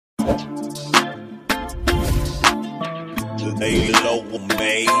Lay low,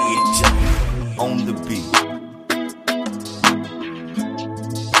 major on the beat.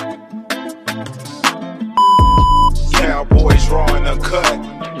 Cowboys drawing a cut.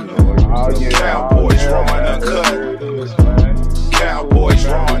 Oh, yeah. Cowboys drawing a cut. Cowboys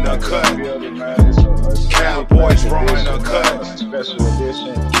drawing a cut. Cowboys drawing a cut. Special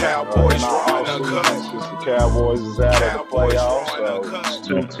edition. Cowboys drawing a cut. Since the Cowboys is out of the Cowboys playoffs, drawing a so cut. it's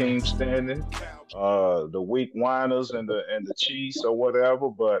two teams standing. The weak whiners and the Chiefs or whatever.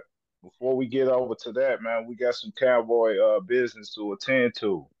 But before we get over to that, man, we got some Cowboy business to attend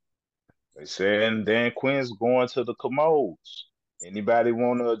to. They said Dan Quinn's going to the commodes. Anybody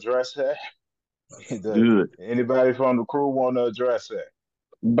want to address that? Good. Anybody from the crew want to address that?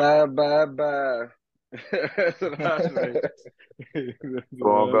 Bye, bye, bye. That's what I say.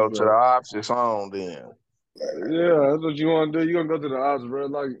 Gonna go to the ops, it's on then. Yeah, that's what you want to do. You're gonna go to the odds, bro.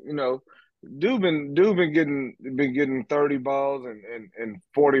 Like, dude been getting 30 balls and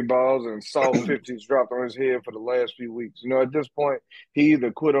 40 balls and soft 50s dropped on his head for the last few weeks. At this point, he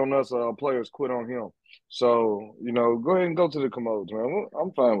either quit on us or our players quit on him. So, go ahead and go to the commodes, man.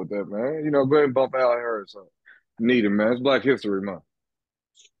 I'm fine with that, man. Go ahead and bump Al Harris up. Need him, man. It's Black History Month.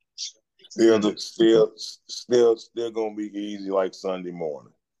 Still gonna be easy like Sunday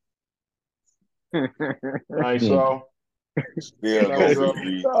morning. Right, so Still gonna be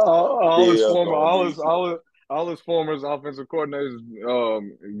easy. All his former offensive coordinators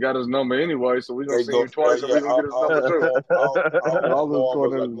got his number anyway, so we're gonna see him twice and we're gonna get his number too. All the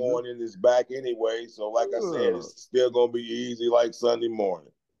formers are going in his back anyway, so like I said, it's still gonna be easy like Sunday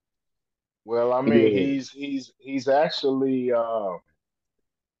morning. Well, I mean, he's actually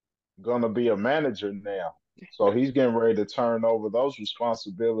gonna be a manager now. So he's getting ready to turn over those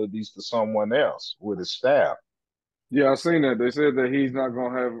responsibilities to someone else with his staff. Yeah, I seen that. They said that he's not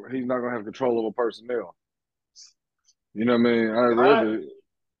gonna have control over personnel. You know what I mean?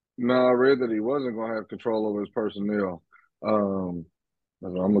 I read that he wasn't gonna have control over his personnel. I'm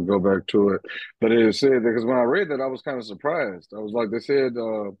gonna go back to it, but it said that because when I read that, I was kind of surprised. I was like, they said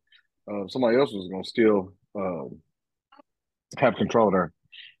somebody else was gonna still have control there.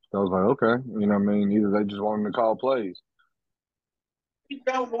 So I was like, okay, you know what I mean? Either they just want him to call plays.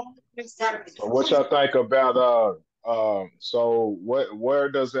 So what y'all think about where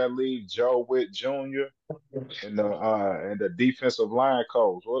does that leave Joe Witt Jr. and the defensive line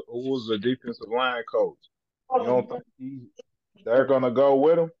coach? Who was the defensive line coach? You don't think they're gonna go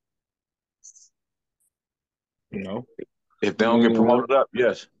with him? If they don't get promoted up,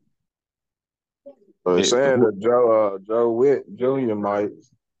 yes. So they're saying that Joe Witt Jr. might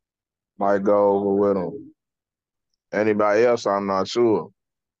go over with him. Anybody else, I'm not sure.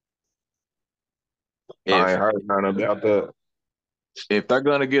 I ain't heard nothing about that. If they're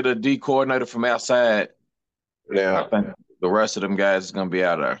gonna get a D coordinator from outside, Yeah. I think the rest of them guys is gonna be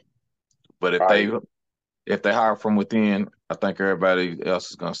out there. But if they hire from within, I think everybody else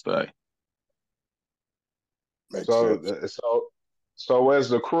is gonna stay. Makes sense. So as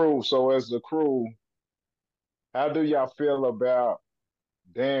the crew, how do y'all feel about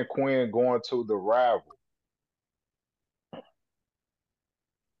Dan Quinn going to the rival?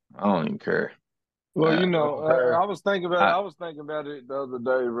 I don't even care. Well, I was thinking about it the other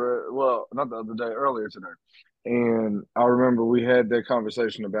day, bro. Well, not the other day, earlier today. And I remember we had that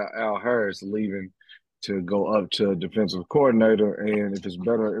conversation about Al Harris leaving to go up to defensive coordinator, and if it's a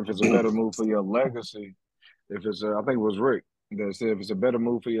better move for your legacy, I think it was Rick that said if it's a better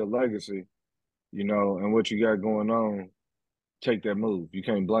move for your legacy, and what you got going on, take that move. You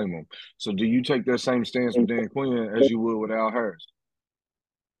can't blame them. So do you take that same stance with Dan Quinn as you would with Al Harris?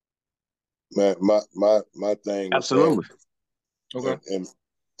 My thing. Absolutely. Okay.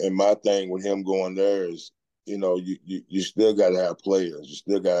 And my thing with him going there is, you still got to have players. You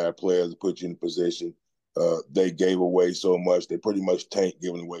still got to have players to put you in position. They gave away so much. They pretty much tanked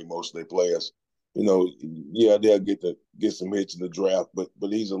giving away most of their players. They'll get some hits in the draft, but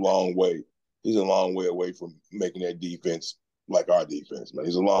he's a long way. He's a long way away from making that defense like our defense, man.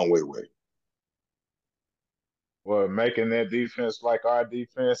 He's a long way away. Well, making that defense like our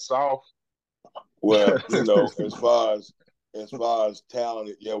defense soft. Well, as far as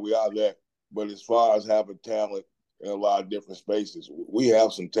talent, yeah, we are that. But as far as having talent in a lot of different spaces, we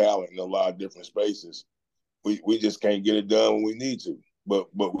have some talent in a lot of different spaces. We just can't get it done when we need to. But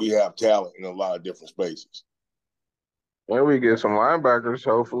we have talent in a lot of different spaces. And we get some linebackers,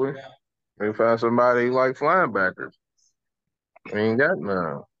 hopefully. We find somebody who likes linebackers. We ain't got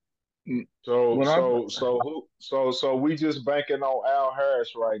none. So we just banking on Al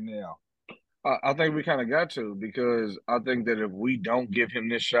Harris right now. I think we kind of got to, because I think that if we don't give him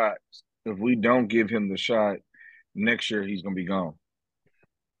this shot, if we don't give him the shot next year, he's gonna be gone.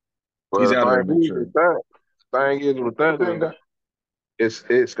 He's Well, out of there next year. thing is with that,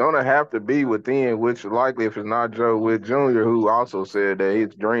 it's gonna have to be within, which likely if it's not Joe Witt Jr., who also said that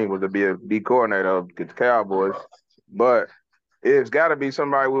his dream was to be a D coordinator of the Cowboys, but it's got to be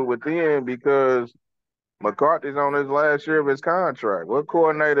somebody within, because McCarthy's on his last year of his contract. What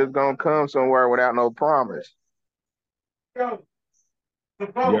coordinator is gonna come somewhere without no promise? Yeah,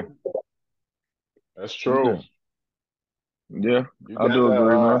 That's true. yeah, You I got do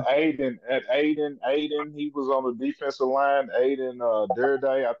agree, man. Aiden, he was on the defensive line. Aiden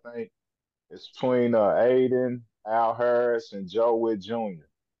Durday, I think it's between Aiden, Al Harris, and Joe Witt Jr.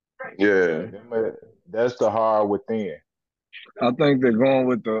 Yeah. That's the hard within. I think they're going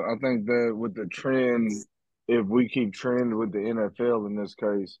with the. I think that with the trend, if we keep trend with the NFL in this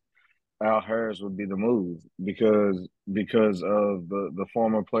case, Al Harris would be the move, because of the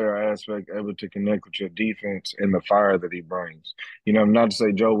former player aspect, able to connect with your defense and the fire that he brings. Not to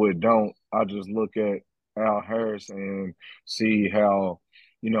say Joe Wood don't. I just look at Al Harris and see how,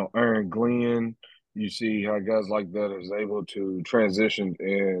 Aaron Glenn. You see how guys like that is able to transition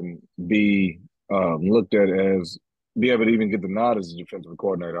and be looked at as be able to even get the nod as a defensive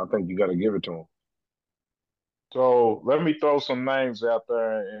coordinator. I think you got to give it to him. So let me throw some names out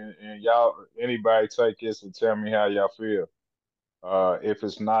there, and y'all, anybody take this and tell me how y'all feel. If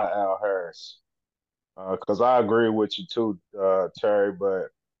it's not Al Harris, because I agree with you too, Terry. But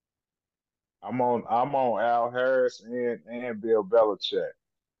I'm on Al Harris and Bill Belichick.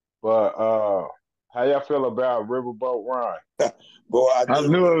 But how y'all feel about Riverboat Ron? Boy, I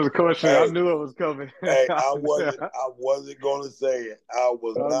knew it was a question. I hey, knew it was coming. hey, I wasn't gonna say it. I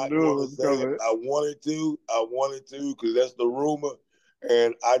was I not knew it gonna was say it. coming. I wanted to, because that's the rumor.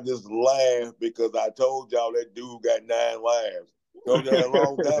 And I just laughed because I told y'all that dude got 9 lives. Told you that a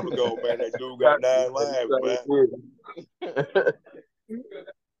long time ago, man. That dude got 9 lives, man.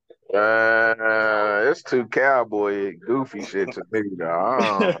 It's too cowboy goofy shit to me,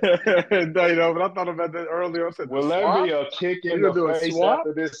 dog. But I thought about that earlier. I said, the Will there swap? be a kick You in gonna the do a face swap?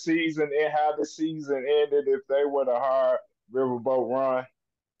 after this season and how the season ended if they were to hire Riverboat Ron?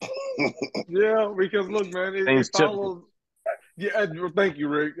 Yeah, because look, man, it Seems typical. follows. Yeah, thank you,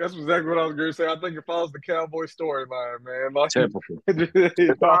 Rick. That's exactly what I was going to say. I think it follows the Cowboy storyline, man. Like, Typical. it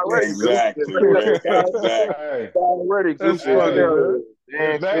It's follows. already goofy. Exactly, Rick. Exactly. Hey, It's already That's goofy as funny, hey, hell. man.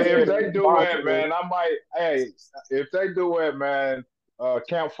 Dan if Quinn they and do it, Boston. man, I might. Hey, if they do it, man,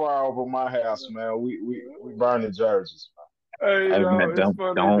 campfire over my house, man. We burning jerseys. Hey, Hey yo, man, it's don't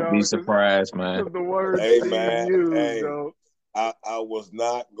funny, don't be dog, surprised, man. because the word Hey, Steve man. used, Hey, though. I was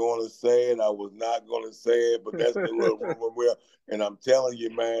not going to say it. I was not going to say it, but that's the little rumor where, and I'm telling you,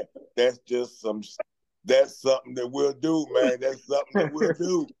 man, that's something that we'll do, man. That's something that we'll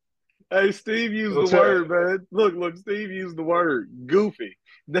do. Hey, Steve used So the tell, word, man. Look, Steve used the word goofy.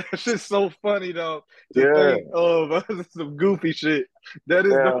 That's just so funny, though, to Yeah, think of some goofy shit. That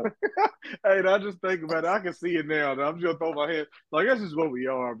is the. yeah. Hey, I just think about it. I can see it now. Though. I'm just gonna throw my head. Like, that's just what we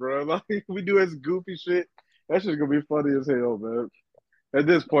are, bro. Like, we do this goofy shit. That's just gonna be funny as hell, man. At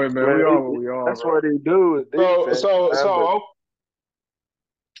this point, man, we Man, are what we are, that's bro. what he do is so defense. so Man, so.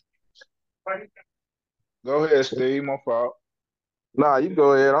 Go ahead, Steve. My fault. nah, you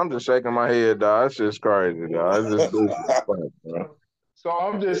go ahead. I'm just shaking my head, dog. It's just crazy, dog. It's just goofy. Bro. So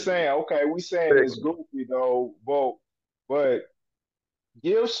I'm just saying, okay, we saying it's goofy though, but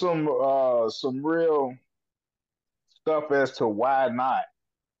give some real stuff as to why not.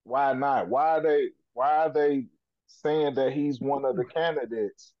 Why not? Why are they saying that he's one of the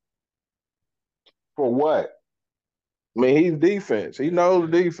candidates for what? I mean, he's defense. He knows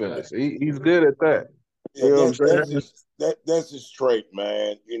defense. He's good at that. Yeah, You know what I'm that's saying? his trait,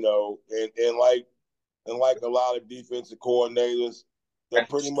 man. And like a lot of defensive coordinators, they're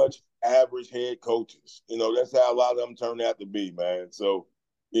pretty much average head coaches. That's how a lot of them turn out to be, man. So,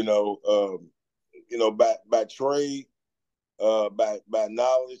 you know, by trade, by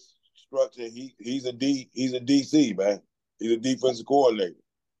knowledge structure, he's a DC, man. He's a defensive coordinator.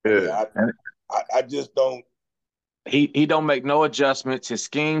 I mean, Yeah. I just don't. He don't make no adjustments. His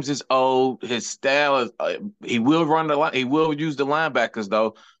schemes is old. His style is. He will run the line. He will use the linebackers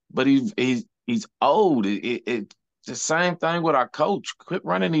though, but he's old. It's the same thing with our coach. Quit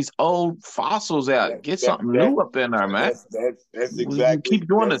running these old fossils out. Get something new up in there, man. That's We exactly keep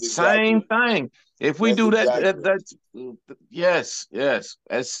doing the that's same exactly thing. If we that's do that, exactly that's yes.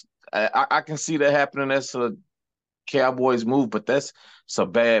 That's I can see that happening. That's a Cowboys move, but it's a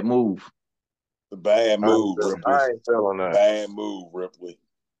bad move. the bad I ain't move, feeling, Ripley. I ain't feeling that. Bad move, Ripley.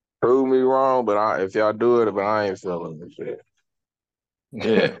 Prove me wrong, but if y'all do it, but I ain't feeling this shit.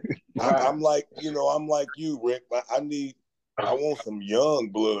 Yeah. I'm like you, Rick. I want some young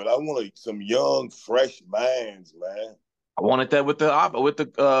blood. I want some young, fresh minds, man. I wanted that with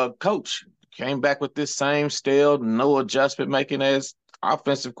the coach. Came back with this same stale, no adjustment making as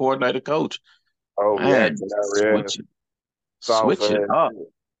offensive coordinator coach. Oh, Man, yeah. switch it up.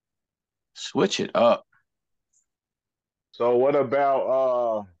 Switch it up. So what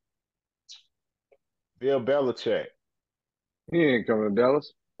about Bill Belichick? He ain't coming to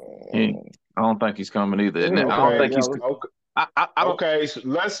Dallas. I don't think he's coming either. Yeah, I don't think he's. Okay. I don't. Okay, so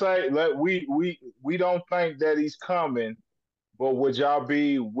let's say we don't think that he's coming, but would y'all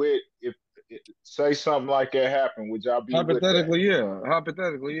be with if say something like that happened? Would y'all be with that? Hypothetically, yeah.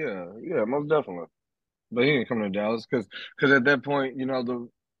 Hypothetically, yeah. Yeah, most definitely. But he ain't coming to Dallas because at that point,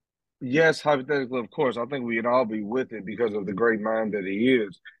 yes, hypothetically, of course, I think we'd all be with it because of the great mind that he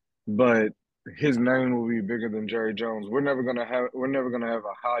is. But his name will be bigger than Jerry Jones. We're never gonna have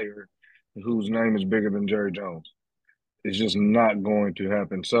a hire whose name is bigger than Jerry Jones. It's just not going to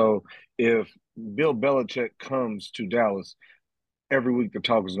happen. So if Bill Belichick comes to Dallas, every week the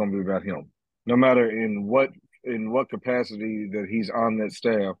talk is going to be about him. No matter in what capacity that he's on that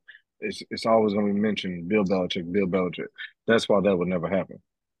staff, it's always going to be mentioned Bill Belichick, Bill Belichick. That's why that would never happen.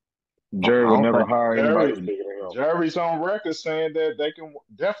 Jerry I would don't never think. hire anybody who's bigger than him. Jerry's on record saying that they can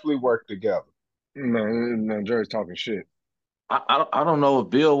definitely work together. Man, Jerry's talking shit. I don't know if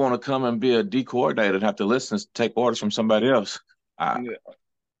Bill want to come and be a D coordinator and have to listen, take orders from somebody else. I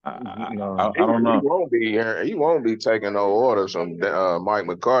No. don't know. He won't be taking no orders from Mike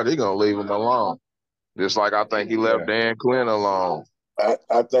McCarthy. He gonna leave him alone. Just like I think he left Dan Quinn alone. I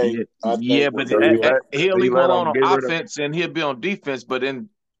think But he'll he leave him let alone him on get rid of. offense and he'll be on defense. But in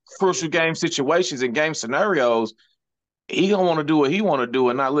crucial game situations and game scenarios, he gonna want to do what he want to do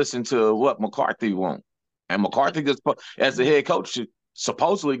and not listen to what McCarthy want. And McCarthy gets, as the head coach, should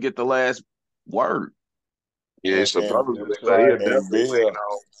supposedly get the last word. Yeah, supposedly. So he'll definitely lean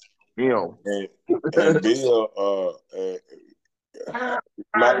on him. And Bill,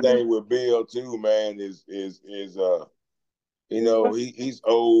 my thing with Bill too, man, is he's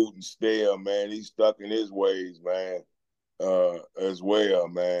old and stale, man. He's stuck in his ways, man. As well,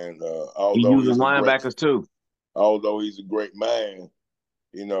 man. He uses linebackers too. Although he's a great man,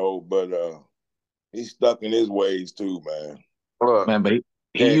 but he's stuck in his ways too, man. Look, Man, but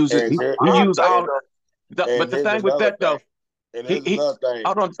he uses all. But the thing with that though, another thing.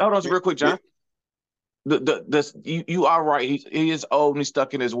 Hold on, real quick, John. You are right. He is old and he's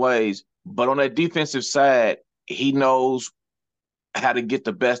stuck in his ways. But on that defensive side, he knows how to get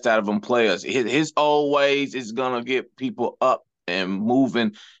the best out of them players. His old ways is gonna get people up and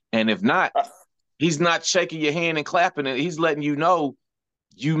moving. And if not, he's not shaking your hand and clapping it. He's letting you know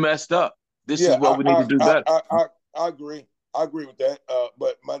you messed up. This is what we need to do better. I agree. I agree with that.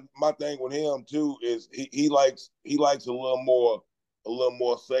 But my thing with him too is he likes a little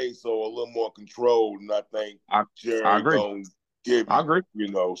more say so, a little more control, and I think Jerry gonna give you. I agree.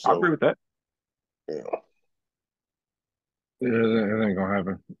 So I agree with that. Yeah. Yeah, it ain't gonna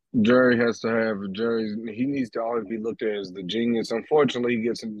happen. He needs to always be looked at as the genius. Unfortunately, he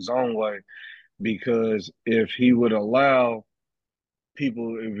gets in his own way because if he would allow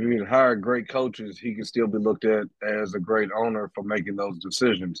people, if he would hire great coaches, he could still be looked at as a great owner for making those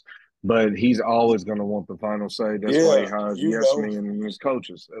decisions. But he's always going to want the final say. That's why he hires yes men and his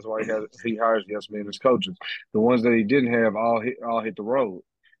coaches. That's why he hires yes men and his coaches. The ones that he didn't have all hit the road.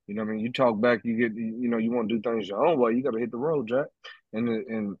 You know what I mean? You talk back, you want to do things your own way. You got to hit the road, Jack.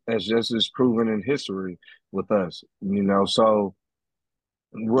 And as just is proven in history with us, so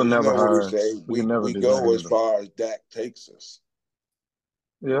we'll never hire. We can never do go that as far as Dak takes us.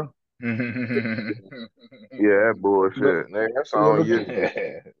 Yeah. Yeah, that bullshit. That's on you.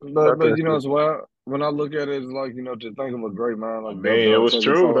 But as well, when I look at it, it's like, to think of a great man like Bill Man, it was Belichick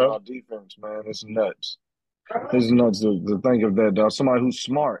true though. our defense, man, it's nuts. It's nuts to think of that, dog. Somebody who's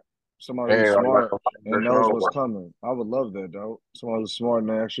smart and knows what's coming. I would love that, dog. Somebody who's smart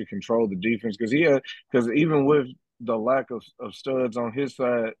and actually control the defense because even with the lack of studs on his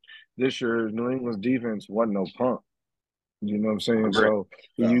side this year, New England's defense wasn't no punk. You know what I'm saying? So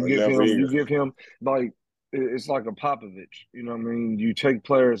you give him like it's like a Popovich. You know what I mean? You take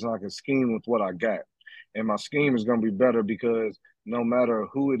players and I can scheme with what I got, and my scheme is going to be better because no matter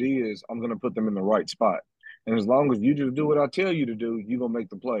who it is, I'm going to put them in the right spot. And as long as you just do what I tell you to do, you're going to make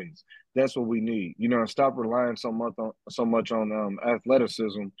the plays. That's what we need. And stop relying so much on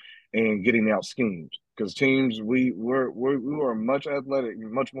athleticism and getting out schemed. Because teams, we were much more athletic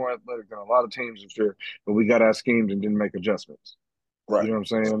than a lot of teams this year, but we got our schemes and didn't make adjustments. Right. You know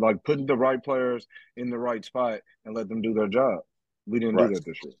what I'm saying? Like putting the right players in the right spot and let them do their job. We didn't do that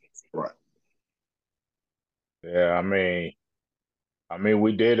this year. Right. Yeah, I mean,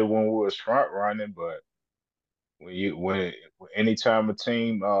 we did it when we was front running, but when anytime a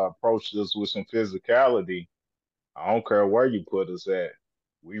team approached us with some physicality, I don't care where you put us at,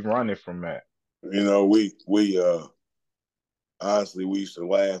 we running from that. You know, we honestly we used to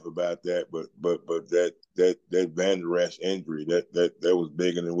laugh about that, but that Van Der Esch injury that was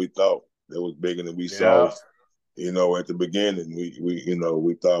bigger than we thought. That was bigger than we Yeah. saw. You know, at the beginning,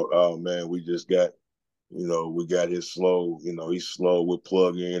 we thought, oh man, we just got, we got his slow. You know, he's slow. We'll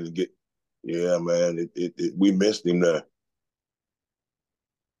plug in and get. Yeah, man, we missed him there.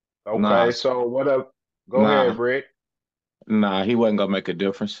 Okay, so what up? Go ahead, Rick. Nah, he wasn't gonna make a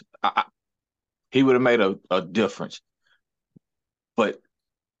difference. He would have made a difference. But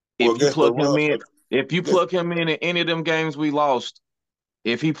if you plug him in any of them games we lost,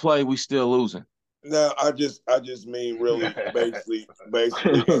 if he played, we still losing. No, I just mean really basically,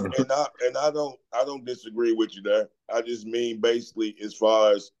 and I don't disagree with you there. I just mean basically as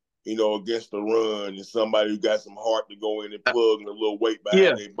far as against the run and somebody who got some heart to go in and plug and a little weight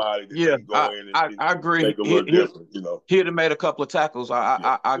behind their body that can go in and I agree. Make a little difference. He'd have made a couple of tackles.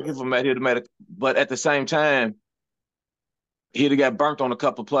 I give him that. He'd have made but at the same time, he'd have got burnt on a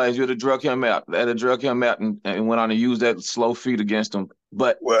couple of plays. You'd have drug him out. They'd have drug him out and went on to use that slow feet against him.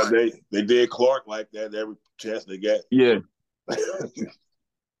 But they did Clark like that every chance they got. Yeah.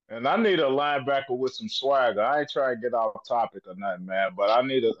 And I need a linebacker with some swagger. I ain't trying to get off topic or nothing, man, but I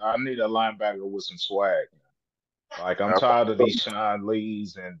need a linebacker with some swag. Like I'm tired of these Sean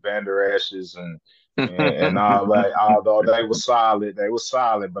Lees and Van Der Esch's and all that. Although they were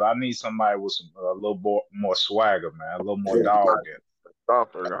solid, but I need somebody with a little more swagger, man, a little more dog in it.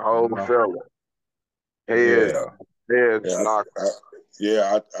 The whole fella.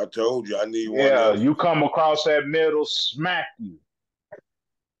 I told you I need one. Yeah, you come across that middle, smack you.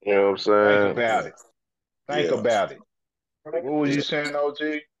 You know what I'm saying? Think about it. What was you saying, OG?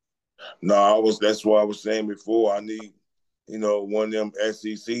 No, that's what I was saying before. I need, one of them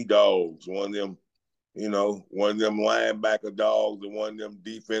SEC dogs, one of them linebacker dogs, and one of them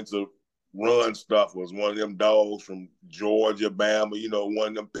defensive run stuffers, one of them dogs from Georgia, Bama, one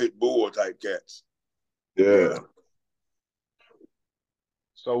of them pit bull type cats. Yeah.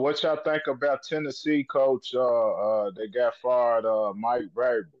 So what y'all think about Tennessee coach? They got fired Mike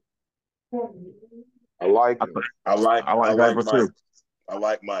Vrabel. I like him. I like Vrabel Mike. too. I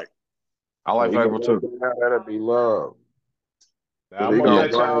like Mike. I like Vrabel too. That'll be love. Now, I'm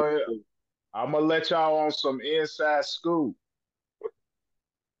gonna let y'all on some inside scoop.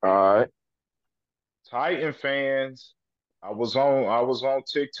 All right. Titan fans, I was on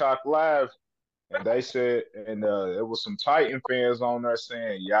TikTok Live. And they said, and it was some Titan fans on there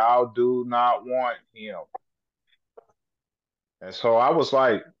saying, y'all do not want him. And so I was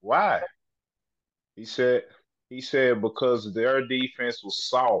like, why? He said because their defense was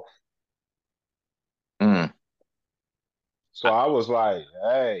soft. So I was like,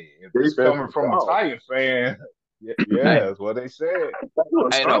 hey, if it's coming from a Titan fan, yeah, that's what they said.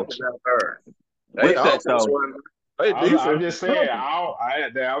 I know. With that though. I'm just saying.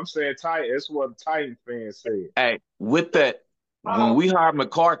 I'm saying Titan. That's what the Titan fans said. Hey, with that, when we hired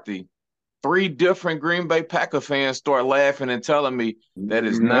McCarthy, 3 different Green Bay Packer fans start laughing and telling me that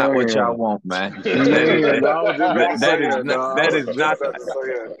is not what y'all want, man. That is not.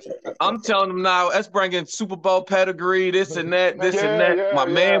 I'm telling them now. That's bringing Super Bowl pedigree, this and that, and that. My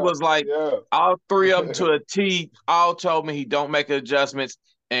man was like, all 3 of them to a T. All told me he don't make adjustments,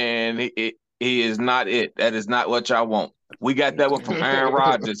 and he is not it. That is not what y'all want. We got that one from Aaron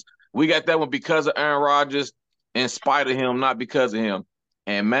Rodgers. We got that one because of Aaron Rodgers, in spite of him, not because of him.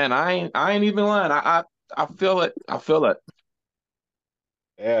 And man, I ain't even lying. I feel it. I feel it.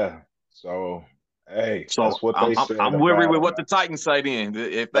 Yeah. So hey, that's what they said. I'm weary with what the Titans say. Then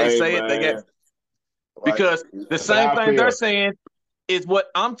if they say it, they get because the same thing they're saying is what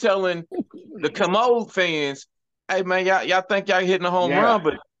I'm telling the Commode fans. Hey man, y'all think y'all hitting a home run,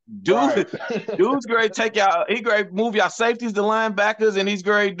 but dude's great. Take y'all. He great move y'all safeties to linebackers, and he's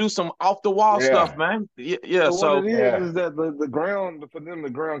great do some off the wall stuff, man. So what it is that the ground for them, the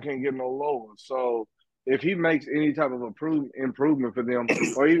ground can't get no lower. So if he makes any type of improvement for them,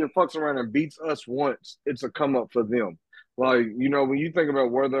 or even fucks around and beats us once, it's a come up for them. Like when you think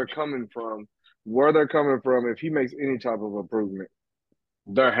about where they're coming from, if he makes any type of improvement,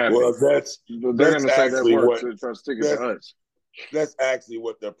 they're happy. Well, they're going to say that word to try to stick it to us. That's actually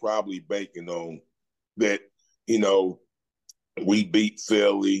what they're probably banking on. That we beat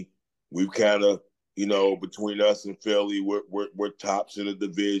Philly. We've kind of You know, between us and Philly, we're tops in the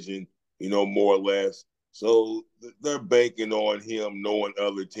division. You know, more or less. So they're banking on him knowing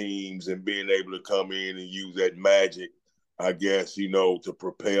other teams and being able to come in and use that magic, I guess, you know, to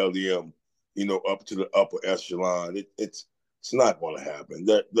propel them, you know, up to the upper echelon. It's not going to happen.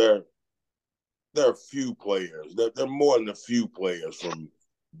 There are few players. They're more than a few players from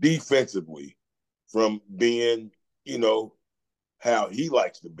defensively, from being, you know, how he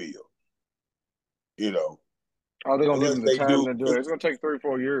likes to build. You know, are they gonna give unless him the they time do, to do it? It's gonna take 3 or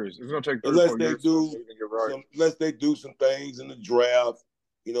 4 years. It's gonna take three or unless four they years for them do to even get right. unless they do some things in the draft,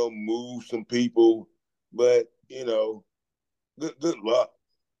 you know, move some people. But you know, good luck.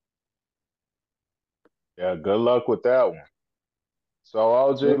 Yeah, good luck with that one. So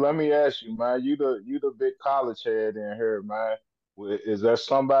OJ, Yep. let me ask you, man. You the big college head in here, man. Is there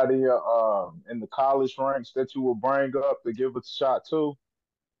somebody in the college ranks that you will bring up to give it a shot to?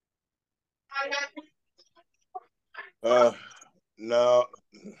 Uh, no,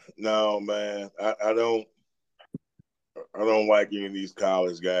 no, man. I don't like any of these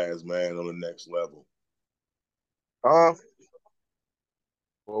college guys, man, on the next level. Uh,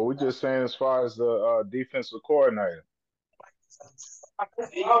 Well, we're just saying as far as the defensive coordinator.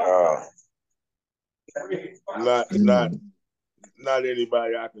 uh, Not not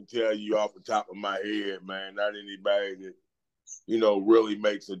anybody I can tell you off the top of my head, man. Not anybody that, you know, really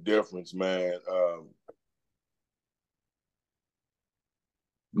makes a difference, man.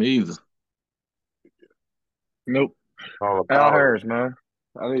 Me either. Nope. all Al college. Harris, man.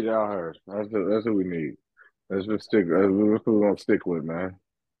 I need Al Harris. That's what we need. That's what we're gonna stick with, man.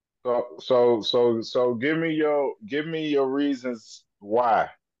 So give me your reasons why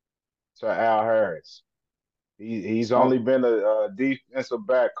to Al Harris. He's only Oh, been a defensive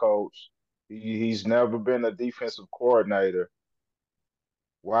back coach. He's never been a defensive coordinator.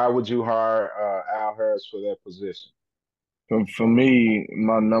 Why would you hire Al Harris for that position? for me,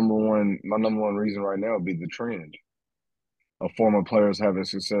 my number one reason right now would be the trend of former players having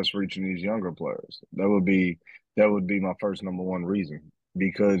success reaching these younger players. That would be my first number one reason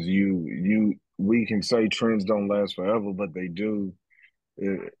because we can say trends don't last forever, but they do.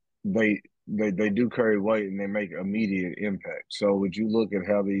 Uh, they do carry weight and they make immediate impact. So would you look at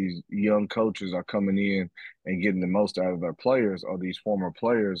how these young coaches are coming in and getting the most out of their players, or these former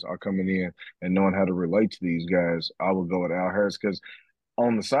players are coming in and knowing how to relate to these guys? I would go with Al Harris because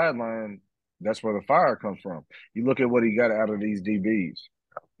on the sideline, that's where the fire comes from. You look at what he got out of these DBs.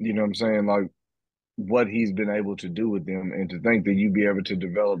 You know what I'm saying? Like what he's been able to do with them, and to think that you'd be able to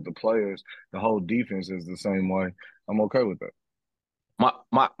develop the players, the whole defense is the same way. I'm okay with that.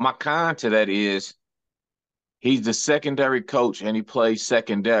 My con to that is he's the secondary coach and he plays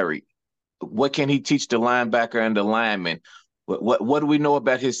secondary. What can he teach the linebacker and the lineman? What do we know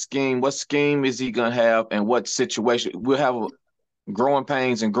about his scheme? What scheme is he gonna have, and what situation? We'll have growing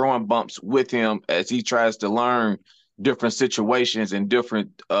pains and growing bumps with him as he tries to learn different situations and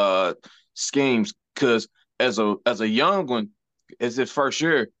different schemes. Because as a young one, as his first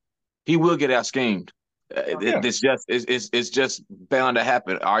year, he will get out schemed. Yeah. It's just bound to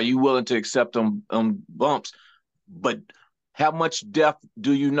happen. Are you willing to accept them bumps? But how much depth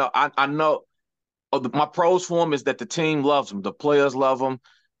do you know? I know my pros for him is that the team loves him, the players love him.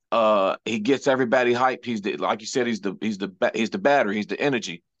 He gets everybody hyped. Like you said, he's the battery, he's the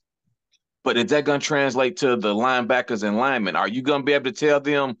energy. But is that going to translate to the linebackers and linemen? Are you going to be able to tell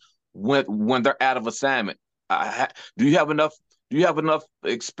them when they're out of assignment? Do you have enough? Do you have enough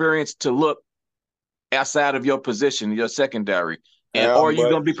experience to look outside of your position, your secondary, and How or are you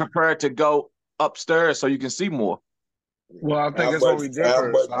much? going to be prepared to go upstairs so you can see more? Well, I think How that's what much? we How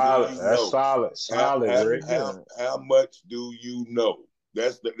differ. much do Solid. you That's know? solid. How Solid, how Rick. how, Yeah. how much do you know?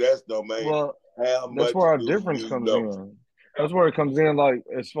 That's the main. Well, How that's much where our do difference you comes know? in. That's where it comes in, like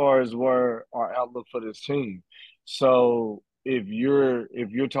as far as where our outlook for this team. So if you're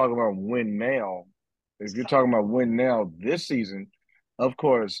talking about win now, if you're talking about win now this season, of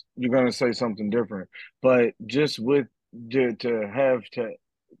course you're going to say something different. But just with to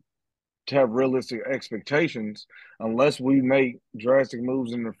have realistic expectations, unless we make drastic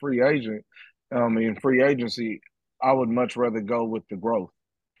moves in the in free agency, I would much rather go with the growth.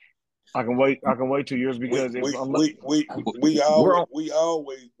 I can wait 2 years We because if we unless we we we We're always on,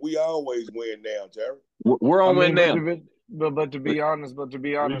 we always win now, Terry. we're I on win mean, but now. to be, but to be We honest,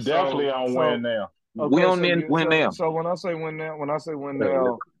 definitely so on win so now. We okay, on so in you win now. so when I say win Yeah, your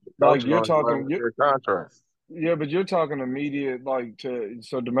now, like coach you're gonna talking, your contract. yeah, but you're talking immediate, like to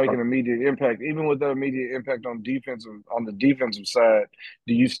make an immediate impact. Even with that immediate impact on the defensive side,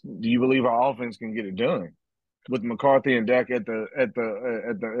 do you believe our offense can get it done with McCarthy and Dak at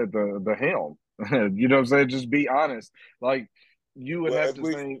the helm? You know what I'm saying? Just be honest. Like you would Well, have to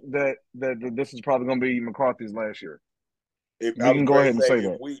think that this is probably going to be McCarthy's last year. if We I can was go going ahead to and say, say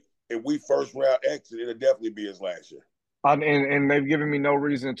that. if we first round exit, it'll definitely be his last year. And they've given me no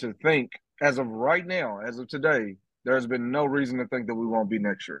reason to think, as of right now, as of today, there's been no reason to think that we won't be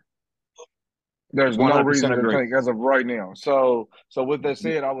next year. There's no 100% reason to agree. think as of right now. So with that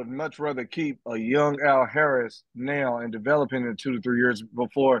said, I would much rather keep a young Al Harris now and develop him in 2 to 3 years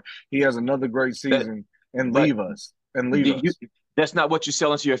before he has another great season and leave us. That's not what you're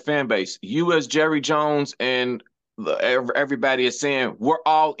selling to your fan base. You as Jerry Jones and everybody is saying we're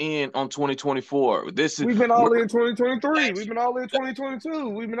all in on 2024. We've been all in 2023. We've been all in 2022.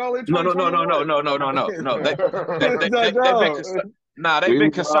 We've been all in 2021. No. They've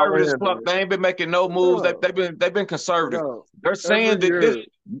been conservative as fuck. They ain't been making no moves. They've been conservative. They're saying that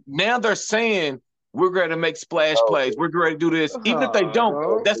now they're saying we're going to make splash plays. We're going to do this. Even if they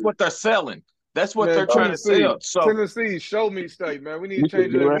don't, that's what they're selling. That's what they're trying to sell. So Tennessee, show me state, man. We need to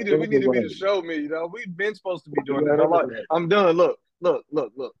change that. We need to be the show me. You know, we've been supposed to be doing this. I'm done. Look.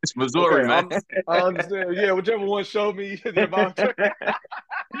 It's Missouri, man. I understand. Yeah, whichever one showed me. Stupid,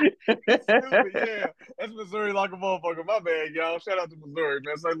 yeah. That's Missouri like a motherfucker. My bad, y'all. Shout out to Missouri,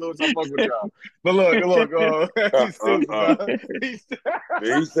 man. St. Louis, I fuck with y'all. But look, he's stupid, man. Did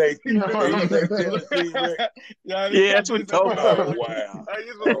he say Tennessee, Rick? Yeah, that's what he told me. Oh, wow. Hey,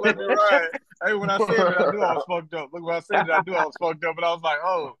 you supposed to let me ride. Hey, when I said it, I knew I was fucked up. Look, when I said it, I knew I was fucked up. But I was like,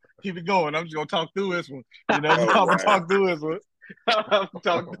 oh, keep it going. I'm just going to talk through this one. You know, I'm talk through this one. I'm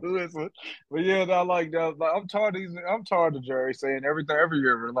talking to this one. But yeah, I like that. Like, I'm tired of Jerry saying everything every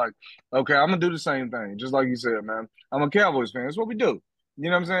year. We're like, okay, I'm gonna do the same thing, just like you said, man. I'm a Cowboys fan. That's what we do. You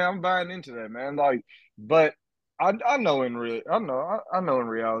know what I'm saying? I'm buying into that, man. Like, but I know in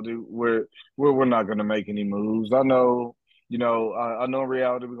reality we're not gonna make any moves. I know. You know, I know in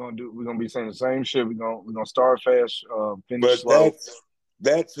reality we're gonna be saying the same shit. We're gonna start fast, finish slow.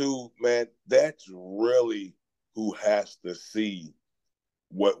 That's who, man. That's really who has to see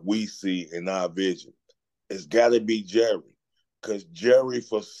what we see in our vision. It's got to be Jerry, because Jerry,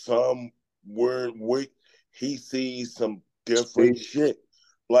 for some weird week, he sees some different shit.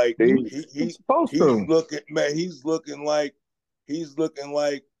 Like he's looking, man. He's looking like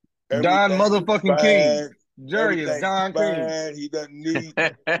Don motherfucking King. Jerry is Don King. He doesn't need,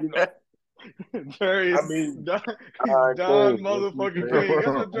 Jerry, Don motherfucking King. That's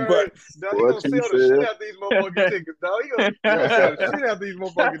what Jerry. He gonna sell the shit out these motherfucking tickets, dog. He gonna sell the shit out these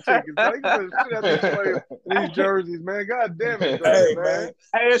motherfucking tickets, dog. He gonna sell the shit out these jerseys, man. God damn it, Jerry, man.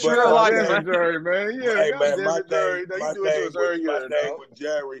 Hey, it's real life, man. Jerry, man. Yeah, hey, God damn it, Jerry. My thing with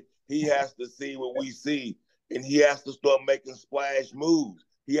Jerry, he has to see what we see, and he has to start making splash moves.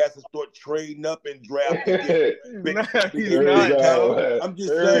 He has to start trading up and drafting. I'm just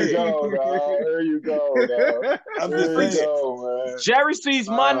saying. There you go. I'm just saying. Man. Jerry sees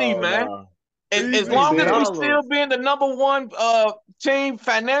money, man. And as long as we're still being the number one team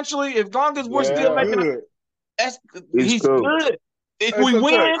financially, as long as we're still making it, he's good. If we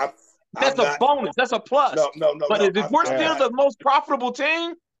win, that's a bonus. That's a plus. No. But if we're still the most profitable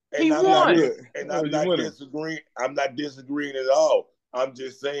team, he won. And I'm not disagreeing. I'm not disagreeing at all. I'm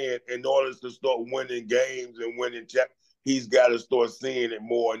just saying, in order to start winning games and winning he's got to start seeing it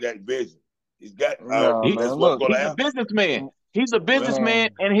more in that vision. He's got. He's a businessman. He's a businessman,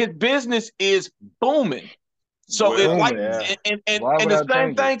 and his business is booming. So it's like, and the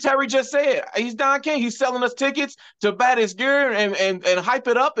same thing Terry just said. He's Don King. He's selling us tickets to bat his gear and hype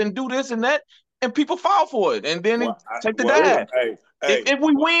it up and do this and that, and people fall for it, and then he take the dive. If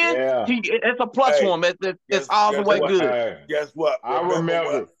we win, it's a plus for him. It's all the way good. Guess what?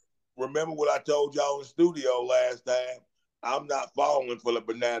 Remember what I told y'all in the studio last time. I'm not falling for the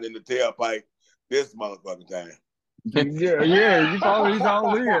banana in the tailpipe this motherfucking time. You follow. He's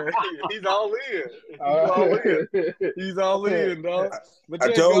all in. He's all in, dog. But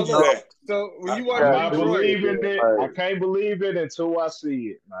I told you that. So when you watch, I can't believe it until I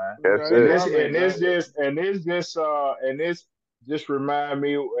see it, man. And this just remind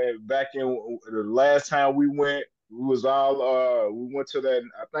me back in the last time we went. We was all we went to that.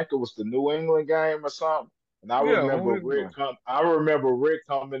 I think it was the New England game or something. And I remember Rick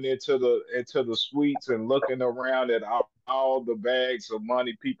coming into the suites and looking around at all the bags of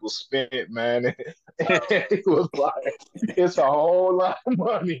money people spent, man. It was like, it's a whole lot of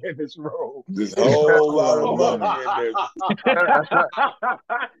money in this room. This whole lot of money in this.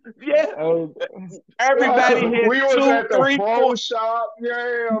 Everybody hit we was 2, at the 3, pro 4 shop.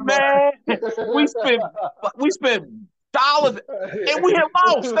 Man, we spent dollars, and we had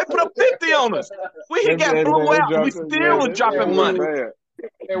lost. They put up 50 on us. We had got blew out. We still was dropping money.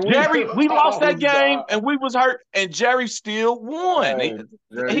 And We lost that lost, game dog. and we was hurt, and Jerry still won. Hey,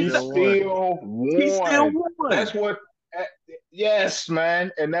 Jerry he still He still won. won. That's what. Yes,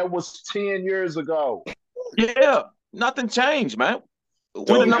 man, and that was 10 years ago. Yeah, nothing changed, man. We're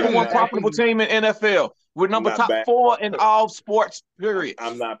the Tony, number I'm one not. profitable team in NFL. We're I'm number not top back. 4 in all sports. Period.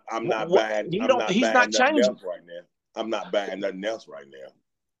 I'm not. I'm not What, buying. he I'm don't. not He's buying not nothing changing. else right now. I'm not buying nothing else right now.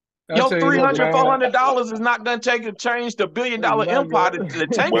 I Your tell you, look, $300, man. $400 is not going to change the $1 billion It's not empire. good. The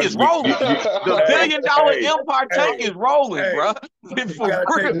tank Well, is rolling. The $1 hey, billion hey, empire tank hey, is rolling, hey, bro. you For gotta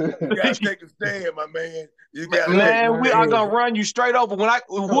take. real. You gotta take a stand, my man. You gotta Look, take a Man, we are man. stand. gonna run you straight over.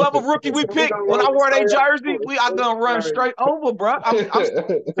 Whoever rookie we We pick, gonna when run I you wear their straight up. jersey, we are gonna run straight over, bro.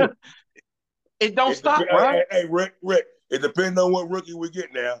 It don't stop, bro. Hey, Rick, it depends on what rookie we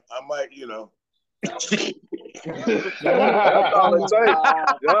get now. I might, That's all it takes.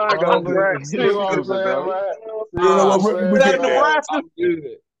 Y'all gonna crack. See what I'm saying, man? See depending on what I'm what rookie we Is that saying, in get now. man? Nebraska?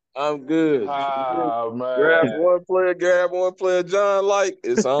 I'm good. Oh, Grab man. one player, John like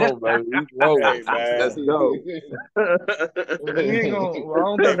it's on, baby. He's Hey, rolling. man. Let's go. We ain't gonna. I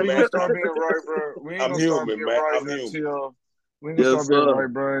don't Hey, think we gonna man. start being right, bro. We ain't I'm gonna start human, being man. right I'm human. until we ain't gonna Yes, start being sir.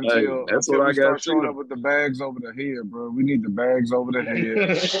 right, bro. Hey, that's Until what I we got start to showing up with the bags over the head, bro. We need the bags over the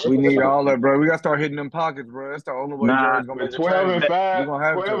head. We need all that, bro. We gotta start hitting them pockets, bro. That's the only way Nah, Jerry's gonna With make a change. We gonna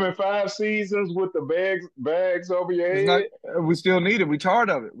have 12 to. and 5 seasons with the bags over your It's not. head. We still need it. We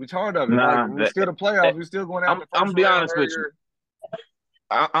tired of it. We tired of it. Like nah. we still the playoffs. We still going out in the I'm first be round honest every with you.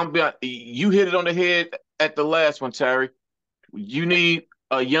 year. You hit it on the head at the last one, Terry. You need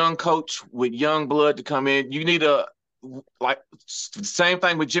a young coach with young blood to come in. You need same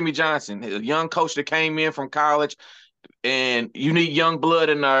thing with Jimmy Johnson, a young coach that came in from college, and you need young blood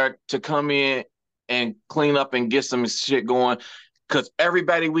in there to come in and clean up and get some shit going. Because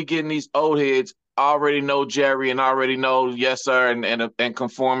everybody we getting these old heads already know Jerry and already know yes sir and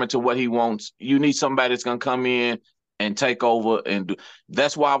conforming to what he wants. You need somebody that's gonna come in and take over and do.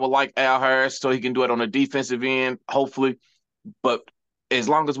 That's why I would like Al Harris so he can do it on the defensive end, hopefully. But as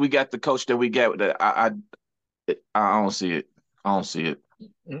long as we got the coach that we got, I don't see it. I don't see it.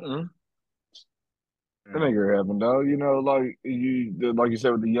 Mm-mm. That ain't gonna happen, though. You know, like you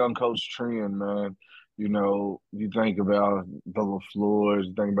said with the young coach trend, man. You know, you think about the LaFleurs,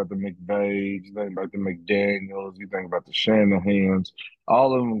 you think about the McVays, you think about the McDaniels, you think about the Shanahans.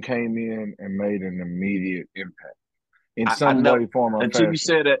 All of them came in and made an immediate impact in I some know way, form, or until you fashion.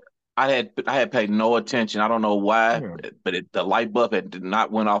 said that I had paid no attention. I don't know why, Yeah, but the light bulb had did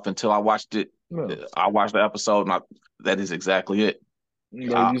not went off until I watched it. yeah. I watched the episode, and that is exactly it.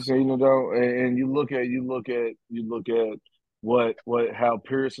 Like you seen it though, and you look at what how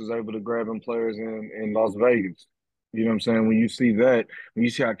Pierce is able to grab them players in Las Vegas. You know what I'm saying? When you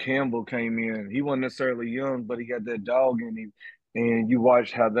see how Campbell came in, he wasn't necessarily young, but he got that dog in him. And you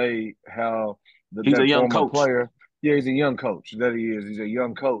watch how He's a that young former coach. player, yeah, he's a young coach. That he is. He's a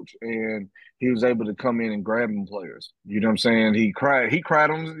young coach, and he was able to come in and grab them players. You know what I'm saying? He cried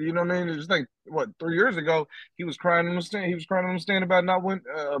on. You know what I mean? It's like what 3 years ago he was crying on the stand. He was crying on the stand about not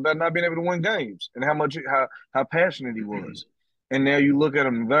being able to win games and how passionate he was. And now you look at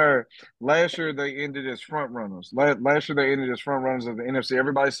him there. Last year they ended as front runners. Last year they ended as front runners of the NFC.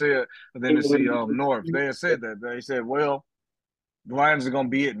 Everybody said the NFC North. They had said that. They said, well, the Lions are going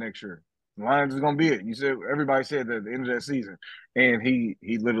to be it next year. The Lions is going to be it. You said everybody said that at the end of that season, and he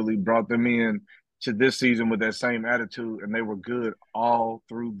literally brought them in to this season with that same attitude, and they were good all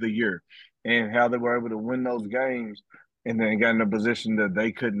through the year. And how they were able to win those games, and then got in a position that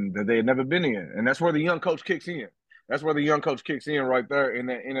they had never been in, and that's where the young coach kicks in. That's where the young coach kicks in right there in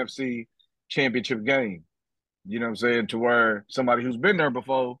that NFC Championship game. You know what I'm saying? To where somebody who's been there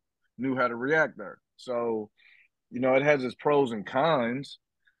before knew how to react there. So it has its pros and cons,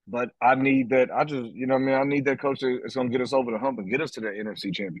 but I need that. I just, you know what I mean? I need that coach that's going to get us over the hump and get us to that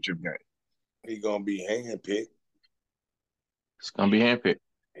NFC Championship game. He's gonna be handpicked. It's gonna be handpicked.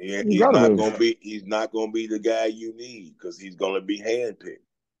 He's not gonna be. He's not gonna be the guy you need because he's gonna be handpicked.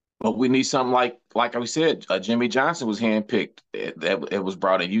 But we need something like I said, Jimmy Johnson was handpicked. It was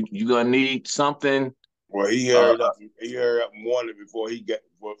brought in. You gonna need something. Well, he hurried up. He hurried up and won it before he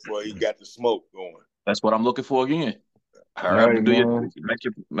got the smoke going. That's what I'm looking for again. Hurry up and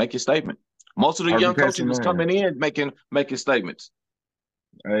make your statement. Most of the young coaches is coming in making statements.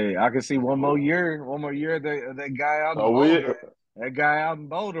 Hey, I can see one more year. That guy out in Boulder. That guy out in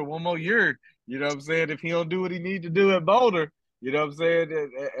Boulder. One more year. You know what I'm saying? If he don't do what he need to do at Boulder, you know what I'm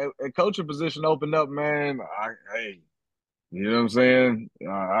saying? A coaching position opened up, man. You know what I'm saying?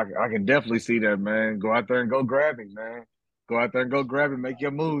 I can definitely see that, man. Go out there and go grab him, man. Go out there and go grab him. Make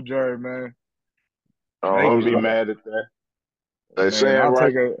your move, Jerry, man. I wouldn't be mad at that. They Man, saying I'll right.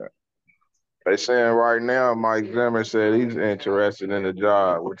 take a. They saying right now, Mike Zimmer said he's interested in the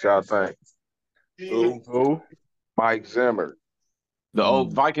job. What y'all think? Who? Who? Mike Zimmer. The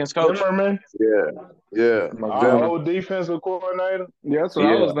old Vikings coach. Zimmerman? Yeah. Mike Our Zimmer. old defensive coordinator? Yeah, that's what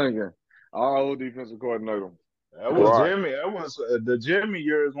I was thinking. Our old defensive coordinator. That was Right. Jimmy. That was the Jimmy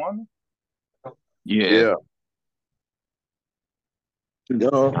years, wasn't Yeah. Yeah. it?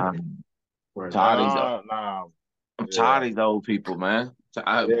 Tired of these, Nah. I'm tired Yeah. of these old people, man.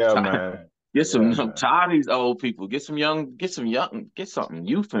 Yeah, man. I'm tired of these old people. Get some young, get something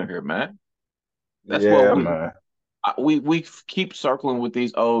youth in here, man. That's what Yeah, man. we keep circling with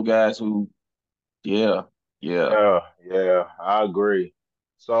these old guys who, yeah. Yeah, I agree.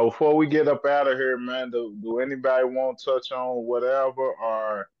 So before we get up out of here, man, do anybody want to touch on whatever,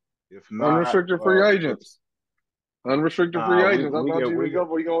 or if not, Unrestricted free we can. agents. Unrestricted free Nah, agents. I thought you we would can. go,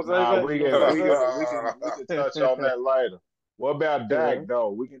 but you gonna say Nah, that? You gonna say we can touch on that? that later. What about Yeah. Dak though?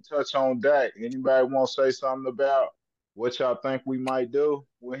 We can touch on Dak. Anybody want to say something about what y'all think we might do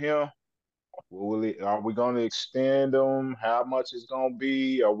with him? Are we going to extend him? How much it's going to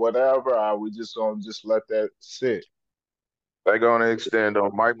be, or whatever? Are we just going to just let that sit? They're going to extend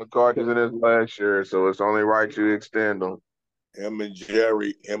them. Mike McCarthy's in his last year, so it's only right you extend them. Him and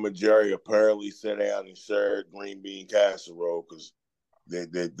Jerry apparently sat down and shared green bean casserole because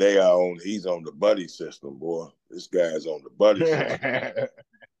they are on. He's on the buddy system, boy. This guy's on the buddy system.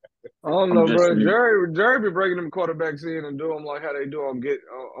 I don't I'm know, just bro. saying. Jerry be breaking them quarterbacks in and do them like how they do on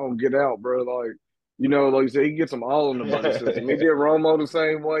Get Out, bro. Like, like you said, he gets them all in the buddy system. He did Romo the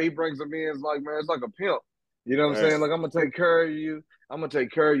same way. He brings them in. It's like, man, it's like a pimp. You know what I'm saying? Like, I'm gonna take care of you. I'm gonna take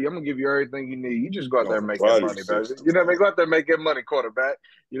care of you. I'm gonna give you everything you need. You just go out there and make that money, baby. System, You know what I mean? Go out there and make that money, quarterback.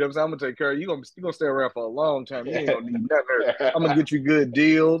 You know what I'm saying? I'm gonna take care of you. You're gonna stay around for a long time. You ain't gonna need nothing. I'm gonna get you good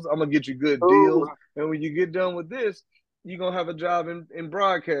deals. And when you get done with this, you're gonna have a job in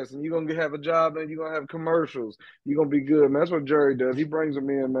broadcasting. You're gonna have a job and you're gonna have commercials. You're gonna be good, man. That's what Jerry does. He brings them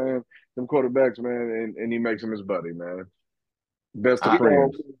in, man, them quarterbacks, man, and he makes them his buddy, man. Best of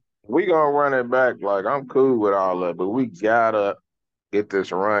friends. We gonna run it back. Like, I'm cool with all that, but we gotta get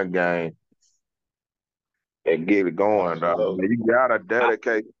this run game and get it going, dog. You gotta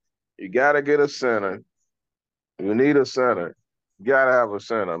dedicate. You gotta get a center. You need a center. You gotta have a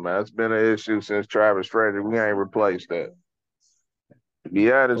center, man. It's been an issue since Travis Frederick. We ain't replaced that.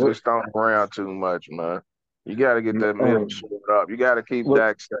 Is just stomping around too much, man. You gotta get that middle short up. You gotta keep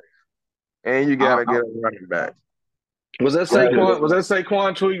Dak safe. And you gotta get a running back. Was that Saquon? Was that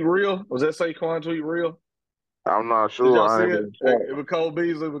Saquon tweet real? Was that Saquon tweet real? I'm not sure. Did y'all see it? It was Cole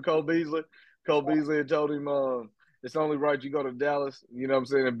Beasley. Cole Beasley had told him, it's only right you go to Dallas, you know what I'm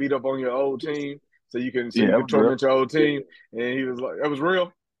saying, and beat up on your old team so you can torment your old team. And he was like, that was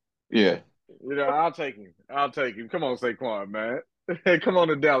real? Yeah. I'll take him. Come on, Saquon, man. Come on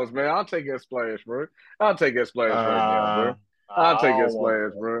to Dallas, man. I'll take that splash, bro. I'll take that splash right now, bro. I'll take that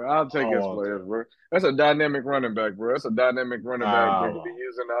splash, bro. That's a dynamic running back, bro. That's a dynamic running back that can be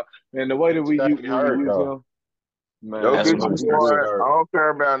using and the way that we use him, man. I don't care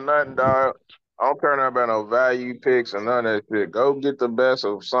about nothing, dog. I don't care about no value picks or none of that shit. Go get the best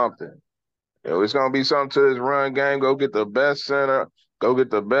of something. It's gonna be something to his run game. Go get the best center. Go get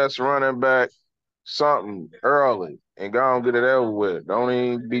the best running back. Something early and go and get it over with. Don't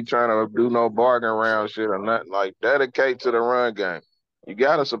even be trying to do no bargain around shit or nothing. Like, dedicate to the run game. You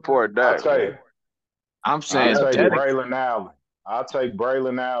gotta support that. I'm saying I'll take Braylon Allen. I'll take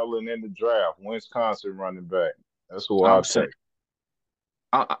Braylon Allen in the draft. Wisconsin running back. That's who I'll take.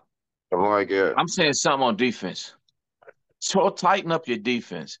 I'm saying something on defense. So tighten up your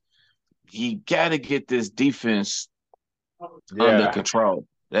defense. You gotta get this defense under control.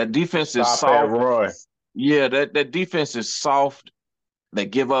 That defense is soft. That run. Yeah, that defense is soft. They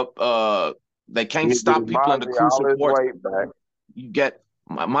give up. They can't stop people in the crucial portion. You get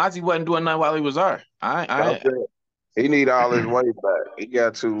Mozzie wasn't doing nothing while he was there. He need all his weight back. He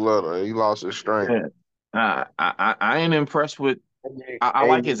got too little. He lost his strength. Yeah. I ain't impressed with. I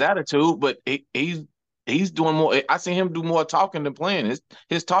like his attitude, but he's doing more. I see him do more talking than playing.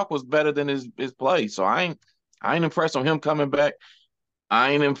 His talk was better than his play. So I ain't impressed on him coming back.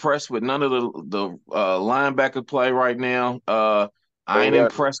 I ain't impressed with none of the linebacker play right now. I ain't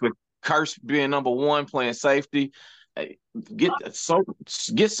impressed with Curse being number one playing safety. Get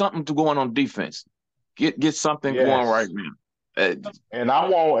something going on defense. Get something going right now. And I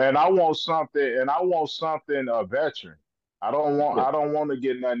want something a veteran. I don't want to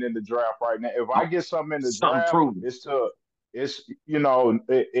get nothing in the draft right now. If I get something in the draft, it's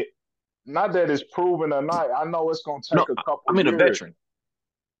not that it's proven or not. I know it's gonna take a couple years. A veteran.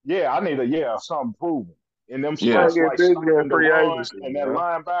 Yeah, I need something proven. in them Yeah. spots Get like busy stopping in the free run agency, and that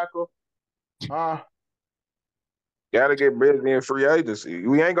man. linebacker. Got to get busy in free agency.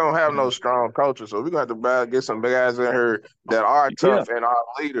 We ain't gonna have no strong coaches, so we got to get some big guys in here that are Yeah. tough and are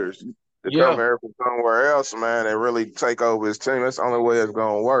leaders to Yeah. come here from somewhere else, man, and really take over his team. That's the only way it's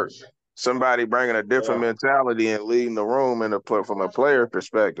gonna work. Somebody bringing a different mentality and leading the room from a player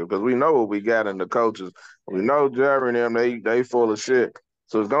perspective, because we know what we got in the coaches. We know Jerry and them, they full of shit.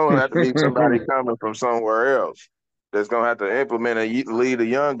 So it's gonna have to be somebody coming from somewhere else that's gonna have to implement and lead the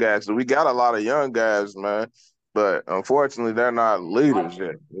young guys. So we got a lot of young guys, man. But unfortunately, they're not leaders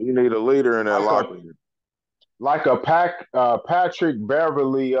yet. You need a leader in that locker room. Like a Patrick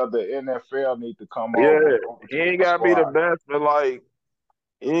Beverly of the NFL need to come Yeah, over he to ain't our gotta be the squad. best, but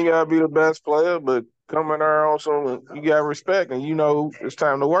he ain't gotta be the best player, but coming there on some, you got respect, and you know it's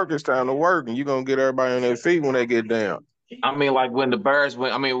time to work. It's time to work, and you're gonna get everybody on their feet when they get down. I mean, like when the Bears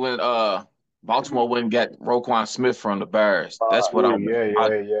went. I mean, when Baltimore went and got Roquan Smith from the Bears. That's what I want.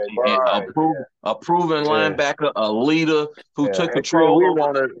 A proven linebacker, a leader who took That's what control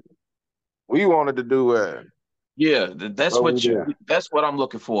over. We wanted to do that. Yeah, that's what I'm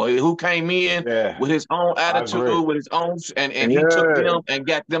looking for. Who came in with his own attitude, with his own, and he took them and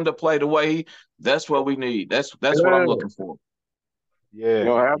got them to play the way that's what we need. That's what I'm looking for. Yeah, you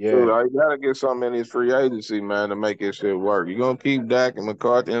don't have to. You gotta get something in his free agency, man, to make this shit work. You're gonna keep Dak and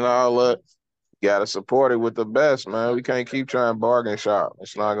McCarthy and all that. You gotta support it with the best, man. We can't keep trying bargain shop.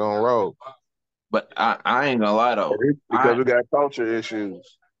 It's not gonna roll. But I ain't gonna lie though, because we got culture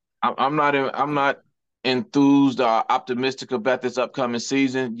issues. I'm not enthused or optimistic about this upcoming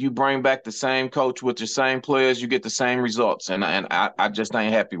season. You bring back the same coach with the same players, you get the same results, and I just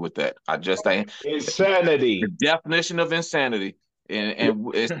ain't happy with that. I just ain't. Insanity. The definition of insanity.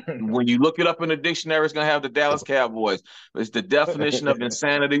 And it's, when you look it up in the dictionary, it's gonna have the Dallas Cowboys. It's the definition of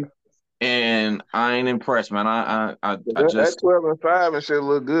insanity, and I ain't impressed, man. I just that 12-5 and shit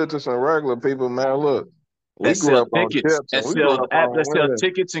look good to some regular people, man. Look, we grew sell up on tickets, chips and we grew up on sell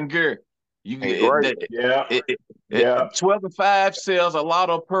tickets and gear. You great. 12-5 sells a lot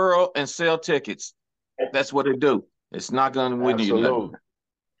of pearl and sell tickets. That's what it do. It's not gonna win you nothing.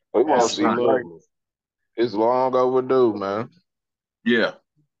 We want to see great. It's long overdue, man. Yeah.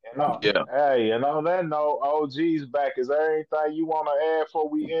 Hey, and on that note, OG's back. Is there anything you want to add before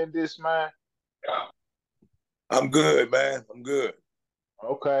we end this, man? I'm good, man. I'm good.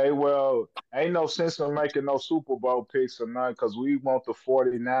 Okay, well, ain't no sense in making no Super Bowl picks or nothing because we want the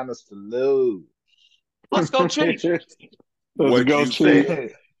 49ers to lose. Let's go Chiefs. What you said.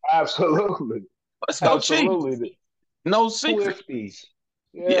 Absolutely. Let's go Chiefs. No secret. Swifties.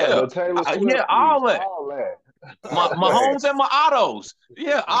 The Taylor Swifties. Yeah, all that. My homes and my autos.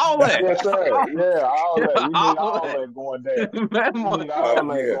 Yeah, all that. Yes, sir. Yeah, all that. We need all that going down. We need all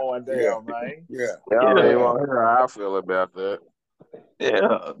that going down, man. Y'all ain't want to hear how I feel about that.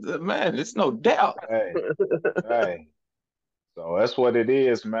 Yeah, man, it's no doubt. Hey. So that's what it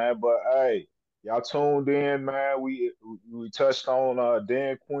is, man. But hey, y'all tuned in, man. We touched on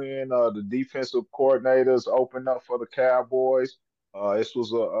Dan Quinn, the defensive coordinators, opened up for the Cowboys. This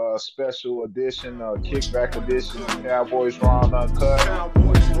was a special edition, kickback edition of Cowboys Ron Uncut.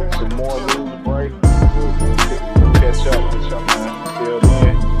 Some more news break. We'll catch up with y'all, man. Till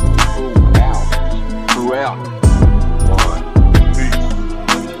then, Crew out.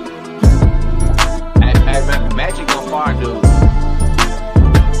 Hey, man, Magic on fire, dude.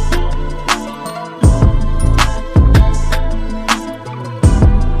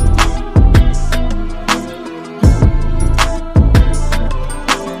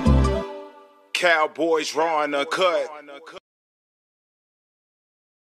 Cowboys Raw and Uncut.